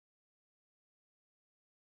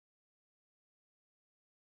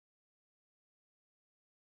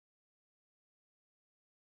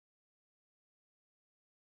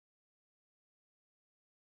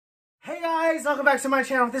Hey guys, welcome back to my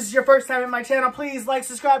channel. If this is your first time at my channel, please like,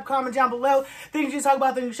 subscribe, comment down below. Things you talk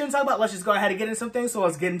about, things you shouldn't talk about. Let's just go ahead and get into some things. So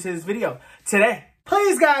let's get into this video today.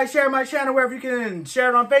 Please guys, share my channel wherever you can. Share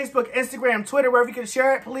it on Facebook, Instagram, Twitter, wherever you can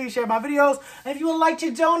share it. Please share my videos. And if you would like to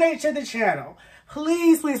donate to the channel,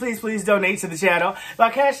 please donate to the channel. My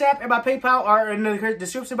Cash App and my PayPal are in the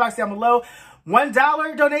description box down below.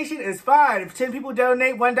 $1 donation is fine. If 10 people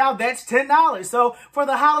donate $1, that's $10. So for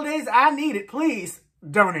the holidays, I need it. Please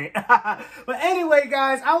donate. But anyway,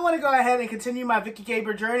 guys, I want to go ahead and continue my Viki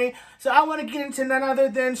Gabor journey. So I want to get into none other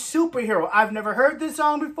than Superhero. I've never heard this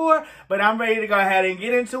song before, but I'm ready to go ahead and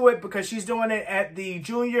get into it because she's doing it at the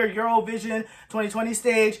Junior Eurovision 2020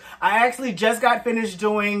 stage. I actually just got finished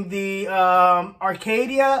doing the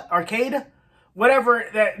Arcade, whatever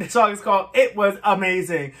that song is called. It was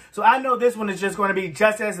amazing. So I know this one is just going to be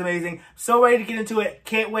just as amazing. So ready to get into it.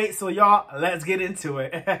 Can't wait. So y'all, let's get into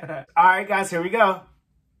it. All right, guys, here we go.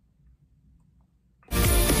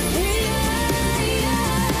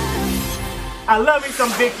 I love me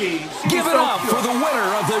some Viki. Give it up for the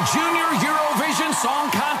winner of the Junior Eurovision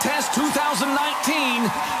Song Contest 2019,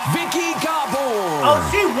 Viki Gabor. Oh,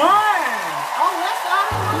 she won. Oh, that's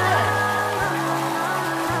awesome.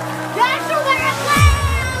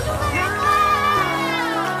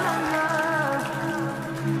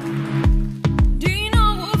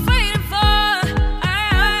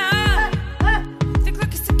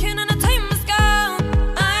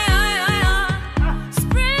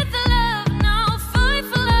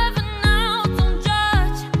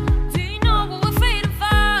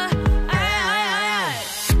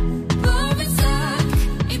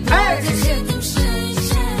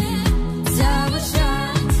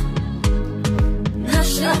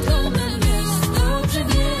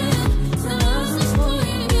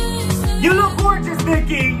 You look gorgeous,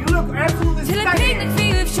 Viki. You look absolutely stunning.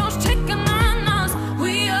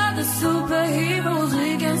 We are the superheroes.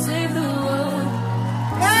 We can save the world.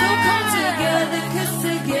 So come together, 'cause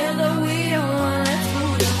together we are one. Let's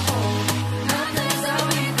move it home. That is how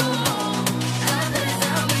we go home. That is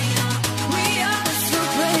how we are. We are the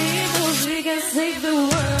superheroes. We can save the world.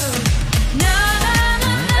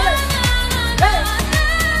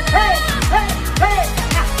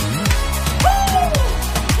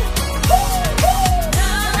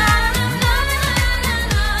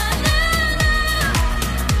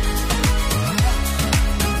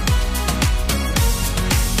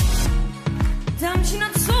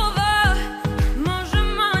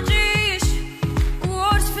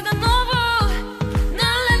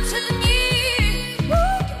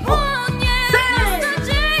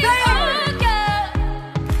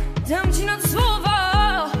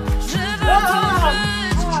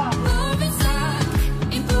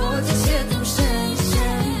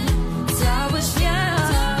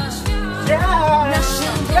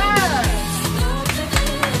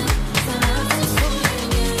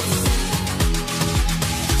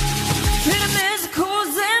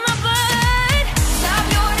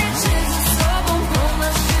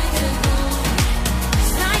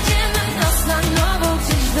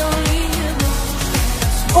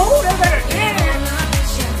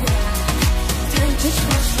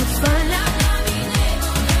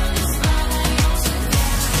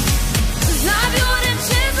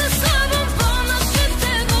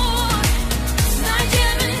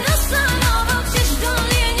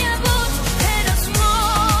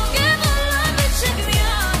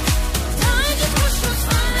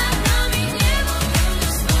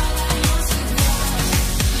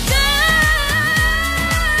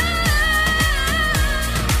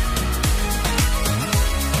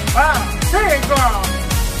 Sing, girl.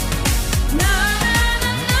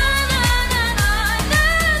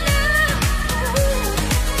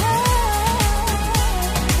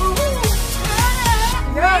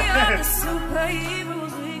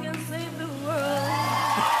 Superheroes, we can save the world.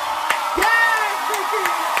 Yes, Viki.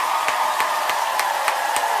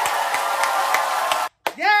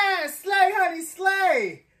 Yes, slay, honey,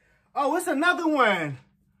 slay. Oh, it's another one.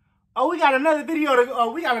 Oh, we got another video to go.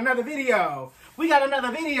 Oh, we got another video. We got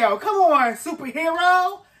another video. Come on,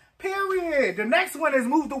 superhero. Period. The next one is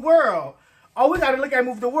Move the World. Oh, we got to look at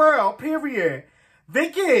Move the World. Period.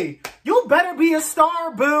 Viki, you better be a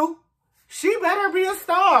star, boo. She better be a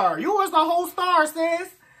star. You was the whole star,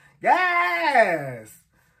 sis. Yes.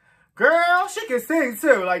 Girl, she can sing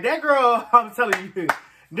too. Like that girl, I'm telling you.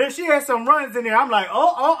 Then she had some runs in there. I'm like,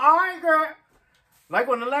 oh, all right, girl. Like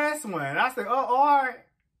on the last one. I said, oh, all right.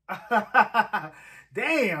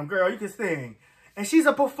 Damn, girl, you can sing. And she's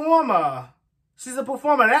a performer. She's a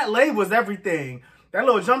performer. That lay was everything. That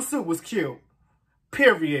little jumpsuit was cute.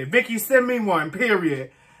 Period. Viki, send me one.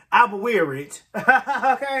 Period. I will wear it.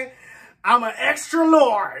 Okay? I'm an extra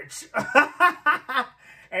large.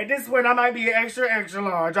 And this one, I might be an extra, extra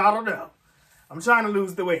large. I don't know. I'm trying to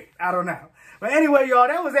lose the weight. I don't know. But anyway, y'all,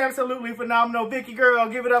 that was absolutely phenomenal. Viki, girl,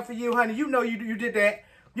 give it up for you, honey. You know you did that.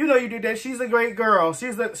 You know you did that. She's a great girl.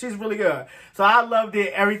 She's really good. So I loved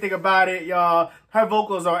it. Everything about it, y'all. Her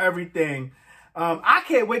vocals are everything. I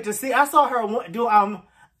can't wait to see. I saw her do,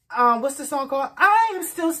 what's the song called? I am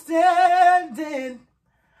still standing.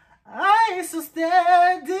 I am still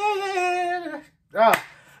standing.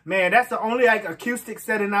 Man, that's the only like acoustic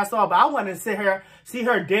setting I saw. But I want to see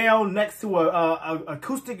her down next to a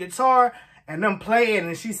acoustic guitar and them playing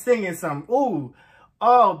and she's singing something. Ooh,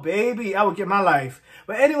 oh baby, I would give my life.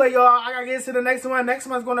 But anyway, y'all, I gotta get to the next one. Next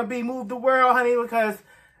one's gonna be Move the World, honey, because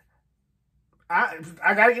I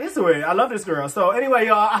gotta get into it. I love this girl. So anyway,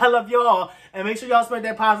 y'all, I love y'all, and make sure y'all spread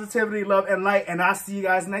that positivity, love, and light. And I'll see you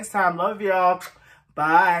guys next time. Love y'all.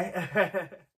 Bye.